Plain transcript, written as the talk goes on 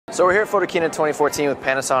So we're here at Photokina 2014 with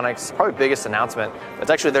Panasonic's probably biggest announcement.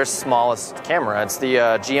 It's actually their smallest camera. It's the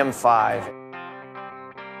GM5.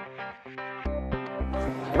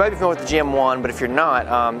 You might be familiar with the GM1, but if you're not,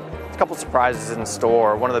 a couple surprises in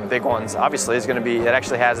store. One of the big ones, obviously, is going to be it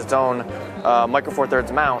actually has its own micro four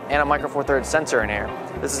thirds mount and a micro four thirds sensor in here.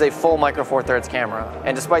 This is a full micro four thirds camera,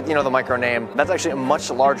 and despite the micro name, that's actually a much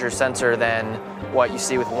larger sensor than what you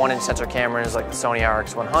see with 1-inch sensor cameras like the Sony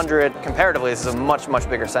RX100. Comparatively, this is a much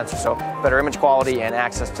bigger sensor, so better image quality and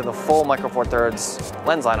access to the full micro four thirds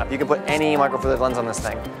lens lineup. You can put any micro four thirds lens on this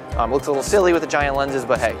thing. It looks a little silly with the giant lenses,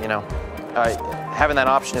 but hey, having that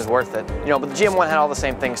option is worth it. But the GM1 had all the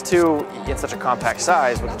same things too in such a compact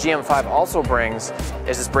size. What the GM5 also brings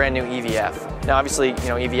is this brand new EVF. Now obviously,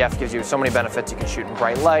 EVF gives you so many benefits. You can shoot in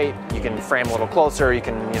bright light, you can frame a little closer, you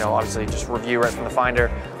can, obviously just review right from the finder.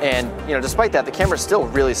 And, despite that, the camera's still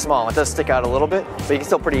really small. It does stick out a little bit, but you can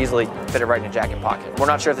still pretty easily fit it right in a jacket pocket. We're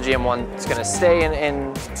not sure if the GM1 is gonna stay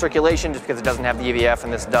in circulation just because it doesn't have the EVF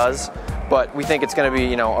and this does. But we think it's going to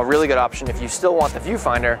be, a really good option if you still want the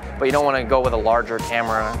viewfinder, but you don't want to go with a larger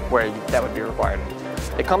camera where that would be required.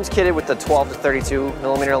 It comes kitted with the 12 to 32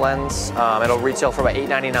 millimeter lens. It'll retail for about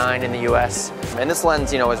 $899 in the US. And this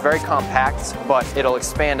lens, is very compact, but it'll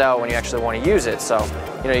expand out when you actually want to use it. So,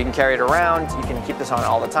 you can carry it around, you can keep this on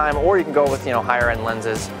all the time, or you can go with, higher end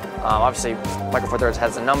lenses. Obviously, Micro Four Thirds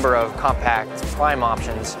has a number of compact prime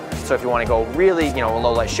options. So if you want to go really,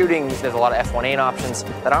 low light shooting, there's a lot of f1.8 options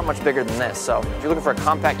that aren't much bigger than this. So if you're looking for a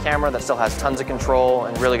compact camera that still has tons of control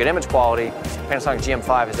and really good image quality, Panasonic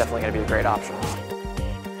GM5 is definitely going to be a great option.